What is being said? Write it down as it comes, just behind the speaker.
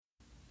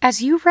As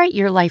you write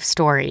your life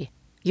story,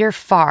 you're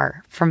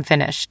far from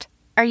finished.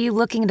 Are you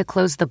looking to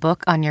close the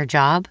book on your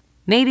job?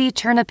 Maybe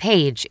turn a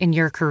page in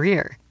your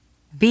career?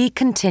 Be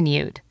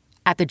continued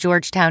at the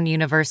Georgetown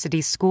University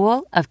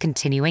School of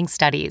Continuing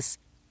Studies.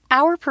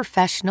 Our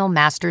professional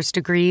master's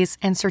degrees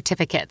and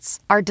certificates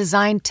are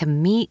designed to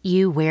meet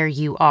you where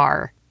you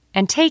are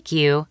and take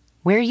you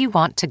where you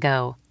want to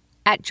go.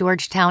 At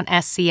Georgetown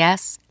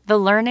SCS, the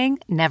learning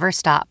never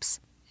stops,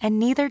 and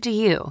neither do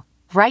you.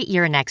 Write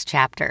your next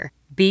chapter.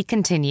 Be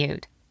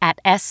continued at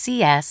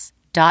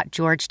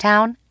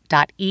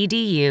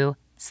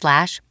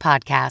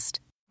scs.georgetown.edu/podcast.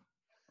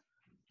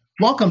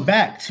 Welcome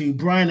back to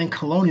Brian and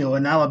Colonial,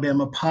 an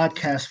Alabama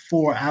podcast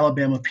for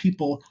Alabama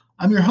people.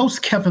 I'm your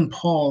host, Kevin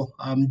Paul.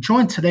 I'm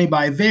joined today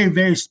by a very,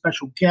 very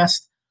special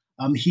guest.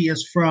 He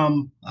is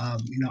from,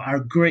 our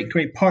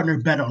great partner,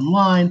 Bet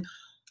Online.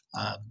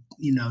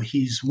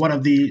 He's one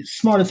of the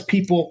smartest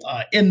people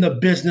in the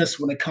business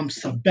when it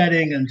comes to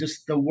betting and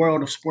just the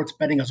world of sports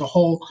betting as a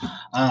whole.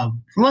 I'd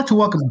like to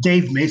welcome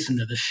Dave Mason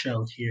to the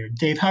show here.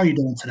 Dave, how are you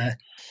doing today?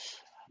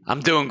 I'm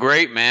doing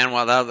great, man.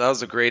 Well, that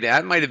was a great.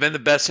 That might have been the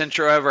best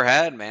intro I ever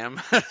had,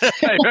 man.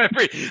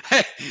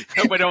 I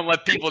hope I don't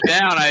let people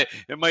down.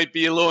 It might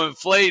be a little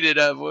inflated.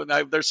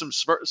 There's some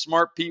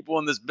smart people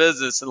in this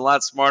business and a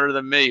lot smarter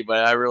than me,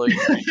 but I really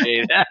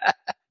appreciate it.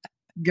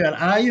 Good.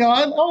 I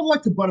would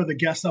like to butter the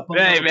guests up a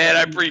little bit. Hey, man,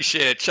 I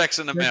appreciate it. Checks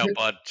in the mail,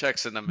 bud.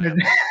 Checks in the mail.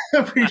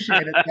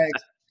 Appreciate it.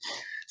 Thanks.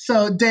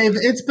 So, Dave,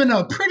 it's been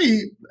a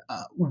pretty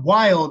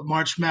wild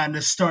March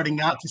Madness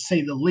starting out, to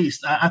say the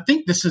least. I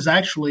think this is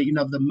actually,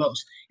 the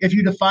most. If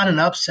you define an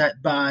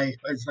upset by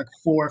it's like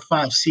 4 or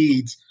 5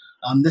 seeds,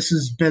 this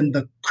has been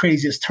the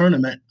craziest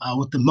tournament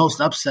with the most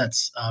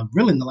upsets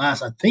really in the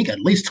last, I think,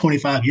 at least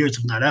 25 years,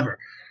 if not ever.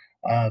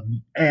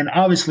 And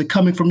obviously,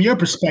 coming from your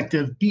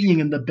perspective, being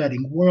in the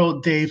betting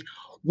world, Dave,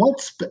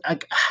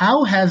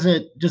 how has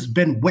it just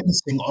been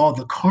witnessing all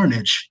the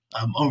carnage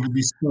over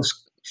these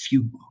first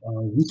few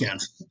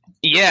weekends?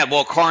 Yeah,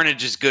 well,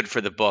 carnage is good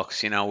for the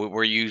books.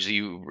 We're usually,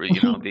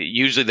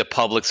 usually the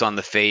public's on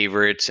the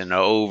favorites and the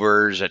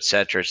overs, et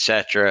cetera, et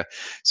cetera.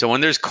 So when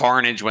there's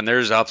carnage, when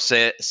there's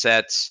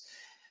upsets,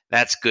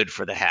 that's good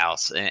for the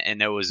house.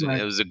 And it was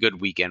a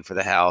good weekend for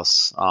the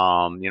house.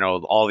 All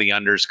the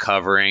unders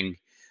covering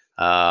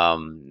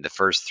the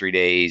first 3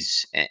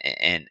 days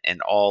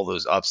and all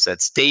those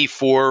upsets. Day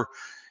 4,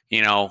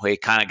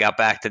 it kind of got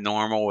back to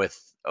normal with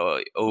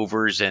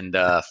overs and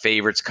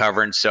favorites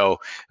covering. So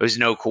it was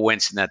no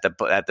coincidence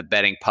that the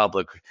betting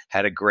public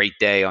had a great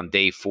day on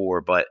day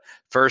 4. But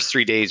first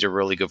 3 days are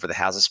really good for the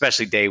house,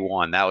 especially day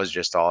 1. That was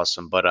just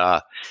awesome.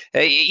 But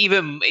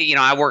even,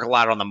 I work a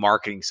lot on the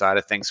marketing side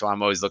of things, so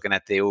I'm always looking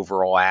at the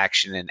overall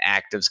action and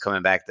actives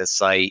coming back to the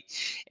site.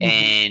 Mm-hmm.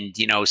 And,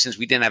 since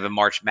we didn't have a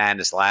March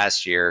Madness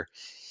last year,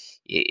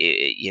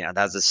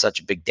 that was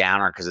such a big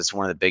downer because it's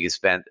one of the biggest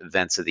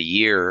events of the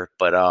year.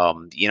 But,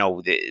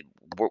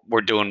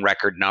 we're doing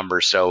record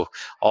numbers. So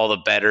all the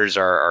bettors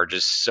are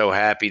just so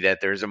happy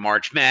that there's a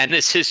March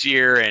Madness this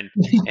year. And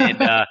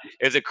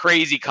it was a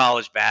crazy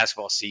college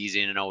basketball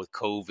season, with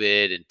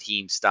COVID and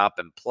teams stop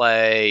and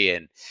play.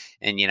 And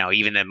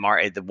even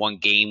the one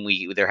game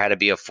there had to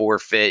be a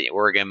forfeit.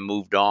 Oregon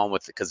moved on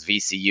because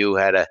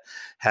VCU had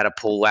to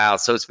pull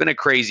out. So it's been a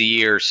crazy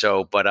year.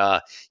 So,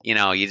 but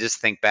you just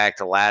think back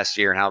to last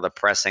year and how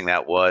depressing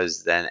that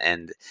was then.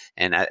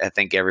 And I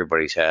think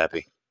everybody's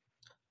happy.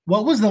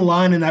 What was the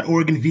line in that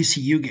Oregon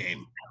VCU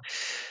game?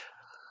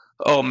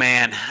 Oh,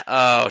 man.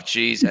 Oh,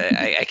 geez.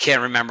 I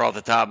can't remember off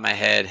the top of my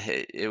head.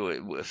 It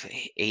was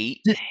 8.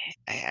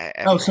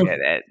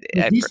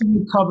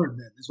 VCU covered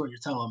then, is what you're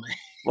telling me.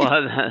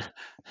 Well,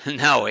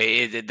 no,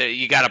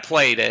 you got to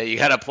play to.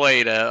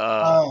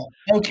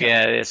 Okay.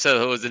 Yeah,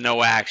 so it was a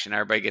no action.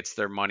 Everybody gets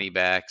their money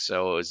back,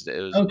 so it was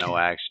okay. No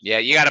action. Yeah,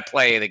 you got to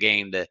play the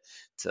game to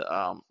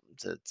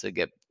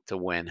get to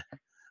win.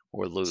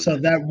 Or lose. So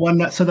that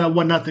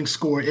 1-0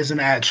 score isn't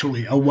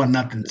actually a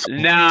 1-0 score.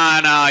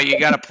 No, you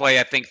got to play.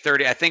 I think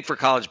 30. I think for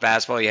college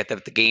basketball,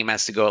 the game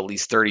has to go at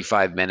least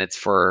 35 minutes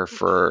for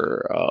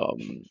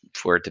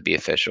it to be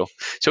official.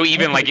 So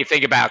even like you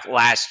think about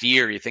last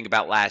year,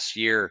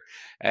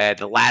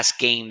 the last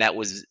game that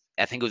was,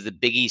 I think it was the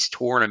Big East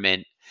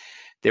tournament.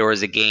 There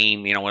was a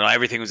game, when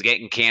everything was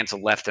getting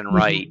canceled left and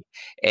right.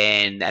 Mm-hmm.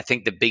 And I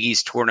think the Big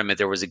East tournament,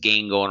 there was a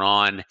game going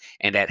on,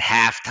 and at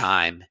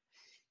halftime,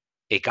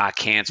 it got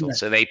canceled. Right.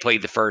 So they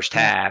played the first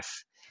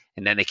half,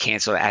 and then they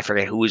canceled. I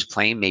forget who was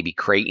playing, maybe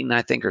Creighton,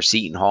 I think, or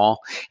Seton Hall.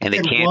 And they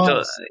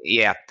canceled.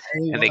 Yeah.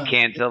 And they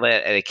canceled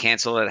it. They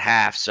canceled at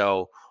half.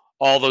 So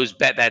all those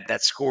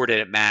that score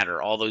didn't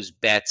matter. All those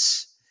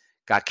bets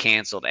got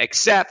canceled,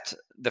 except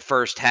the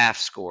first half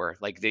score.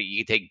 Like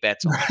you take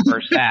bets on the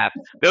first half.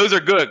 Those are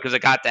good because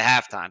it got to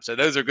halftime. So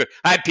those are good.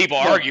 I had people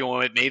arguing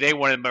with me. They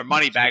wanted their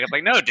money back. I'm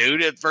like, no,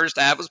 dude, the first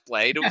half was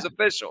played. It was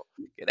official.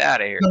 Get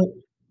out of here.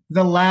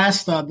 The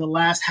last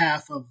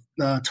half of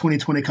the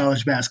 2020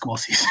 college basketball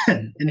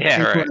season.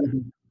 Right.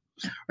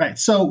 Right.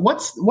 So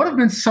what have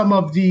been some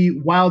of the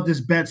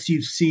wildest bets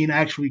you've seen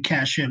actually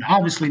cash in?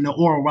 Obviously,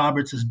 Oral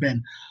Roberts has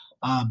been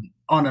a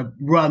on a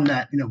run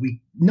that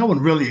no one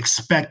really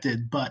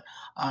expected. But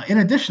in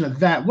addition to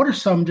that, what are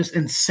some just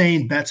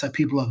insane bets that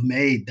people have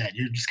made that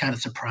you're just kind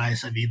of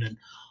surprised have even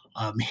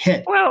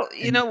hit? Well,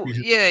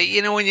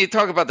 when you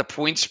talk about the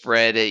point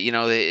spread,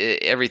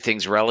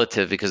 everything's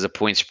relative because the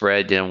point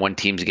spread, one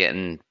team's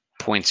getting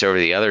points over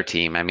the other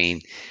team. I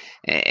mean,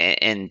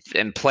 and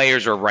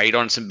players are right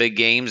on some big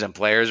games and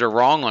players are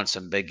wrong on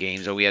some big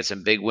games. So we had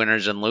some big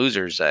winners and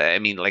losers. I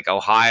mean, like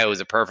Ohio is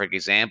a perfect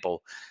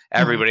example.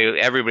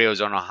 Everybody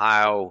was on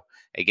Ohio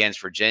against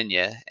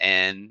Virginia,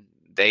 and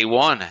they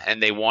won,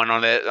 and they won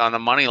on the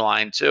money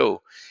line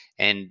too.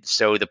 And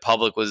so the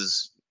public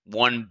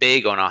won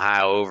big on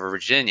Ohio over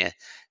Virginia.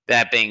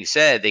 That being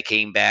said, they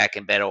came back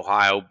and bet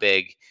Ohio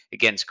big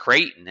against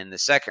Creighton in the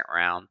second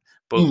round,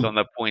 both on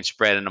the point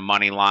spread and the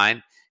money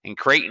line. And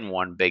Creighton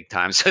won big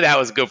time. So that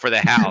was good for the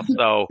house.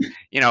 So,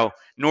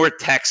 North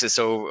Texas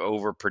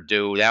over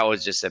Purdue, that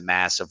was just a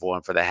massive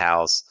one for the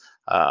house.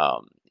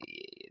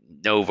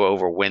 Nova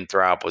over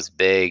Winthrop was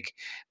big.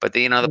 But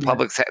the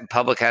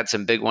public had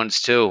some big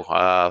ones too.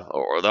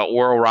 Or the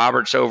Oral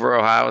Roberts over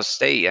Ohio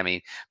State. I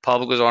mean,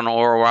 public was on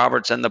Oral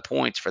Roberts and the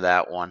points for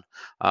that one.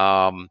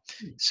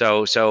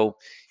 So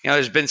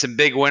there's been some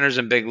big winners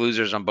and big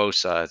losers on both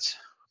sides.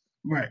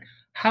 Right.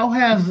 How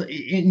has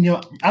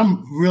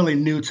I'm really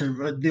new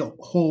to the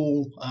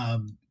whole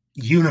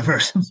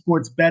universe of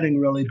sports betting,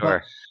 really.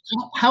 Sure.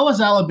 But how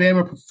has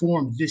Alabama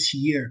performed this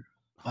year?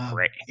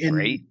 Great.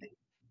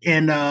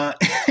 In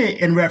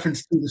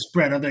reference to the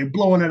spread, are they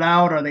blowing it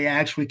out? Or are they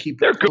actually keeping?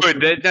 They're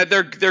good.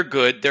 They're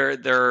good.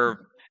 They're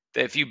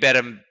if you bet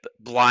them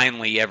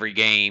blindly every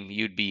game,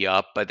 you'd be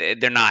up. But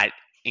they're not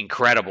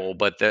incredible.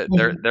 But they've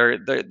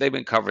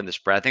been covering the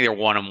spread. I think they're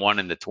 1-1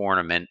 in the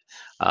tournament.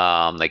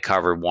 They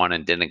covered one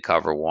and didn't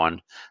cover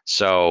one.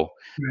 So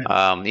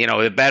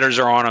the bettors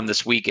are on them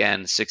this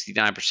weekend.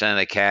 69% of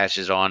the cash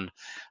is on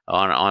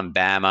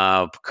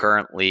Bama.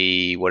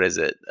 Currently, what is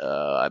it?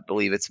 I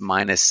believe it's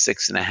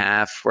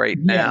 -6.5 right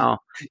now.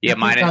 Yeah,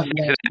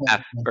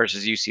 -6.5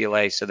 versus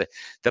UCLA. So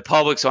the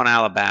public's on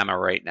Alabama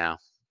right now.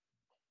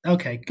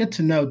 Okay, good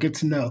to know.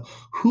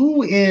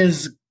 Who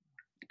is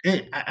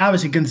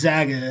obviously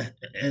Gonzaga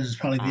is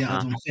probably the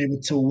odds-on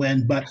favorite to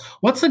win, but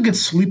what's a good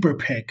sleeper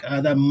pick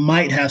that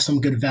might have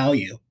some good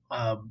value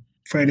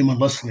for anyone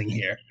listening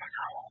here?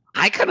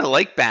 I kind of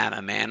like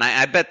Bama, man.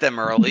 I bet them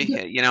early.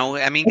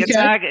 I mean,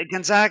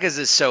 Gonzaga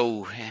is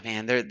so,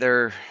 man.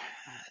 They're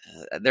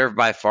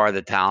by far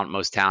the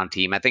most talented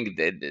team. I think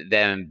them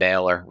and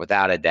Baylor,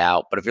 without a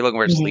doubt. But if you're looking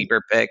for a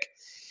sleeper pick,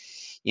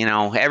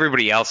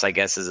 everybody else, I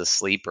guess, is a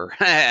sleeper.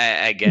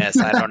 I guess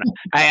I don't know.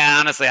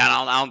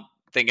 I don't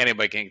think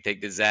anybody can take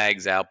the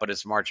Zags out, but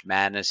it's March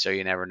Madness, so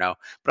you never know.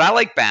 But I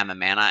like Bama,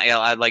 man.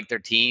 I like their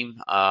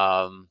team.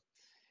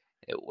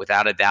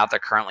 Without a doubt, they're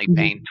currently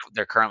paying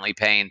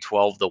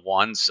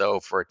 12-1. So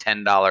for a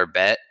 $10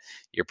 bet,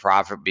 your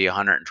profit would be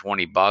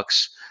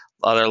 $120.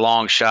 Other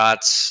long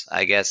shots,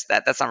 I guess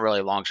that's not really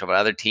a long shot, but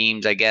other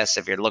teams, I guess,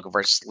 if you're looking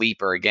for a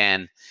sleeper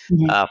again,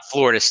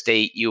 Florida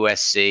State,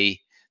 USC,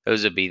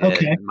 those would be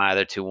my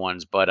other two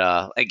ones. But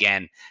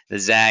again, the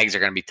Zags are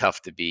going to be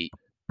tough to beat.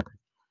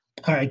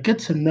 All right, good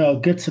to know.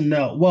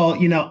 Well,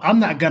 I'm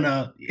not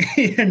gonna,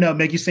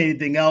 make you say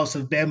anything else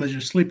if Bama's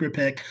your sleeper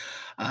pick.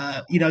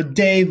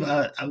 Dave,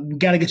 we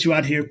got to get you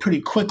out here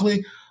pretty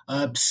quickly.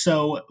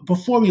 So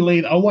before we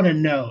leave, I want to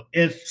know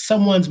if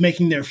someone's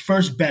making their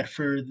first bet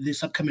for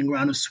this upcoming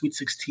round of Sweet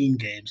 16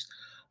 games,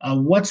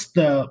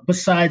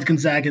 besides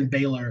Gonzaga and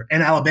Baylor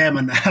and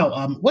Alabama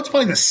now, what's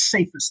probably the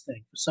safest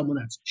thing for someone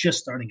that's just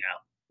starting out?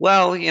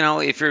 Well,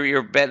 if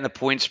you're betting the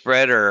point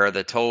spread or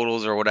the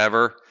totals or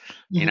whatever,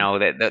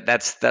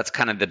 that's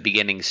kind of the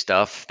beginning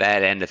stuff,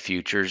 that and the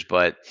futures.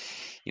 But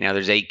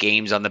there's 8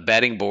 games on the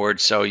betting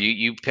board, so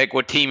you pick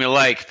what team you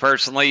like.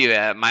 Personally,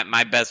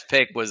 my best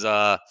pick was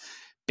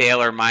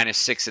Baylor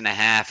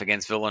 -6.5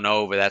 against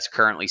Villanova. That's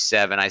currently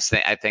 7. I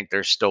think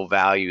there's still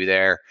value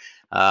there.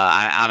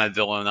 I'm a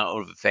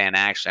Villanova fan.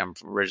 Actually, I'm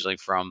originally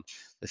from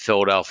the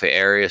Philadelphia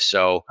area.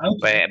 So,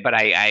 but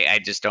I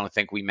just don't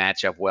think we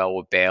match up well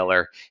with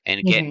Baylor,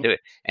 and getting to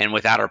it. And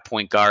without our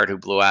point guard who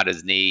blew out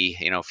his knee,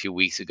 a few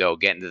weeks ago,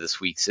 getting to the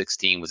Sweet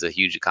 16 was a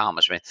huge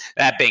accomplishment.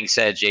 That being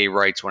said, Jay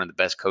Wright's one of the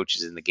best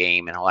coaches in the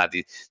game, and he'll have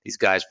these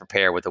guys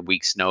prepare with a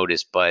week's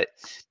notice. But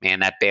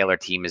man, that Baylor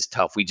team is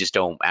tough. We just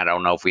don't. I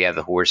don't know if we have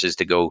the horses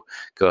to go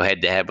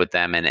head to head with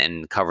them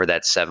and cover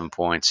that 7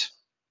 points.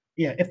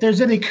 Yeah, if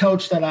there's any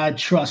coach that I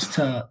trust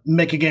to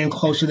make a game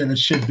closer than it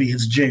should be,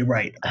 it's Jay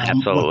Wright.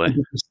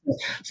 Absolutely. 100%.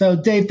 So,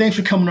 Dave, thanks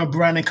for coming on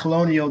Brandon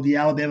Colonial, the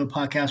Alabama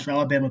podcast for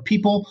Alabama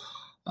people.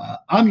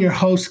 I'm your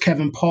host,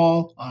 Kevin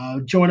Paul.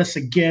 Join us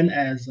again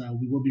as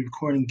we will be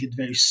recording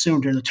very soon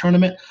during the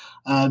tournament.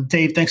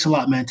 Dave, thanks a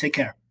lot, man. Take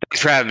care.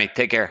 Thanks for having me.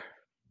 Take care.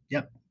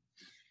 Yep.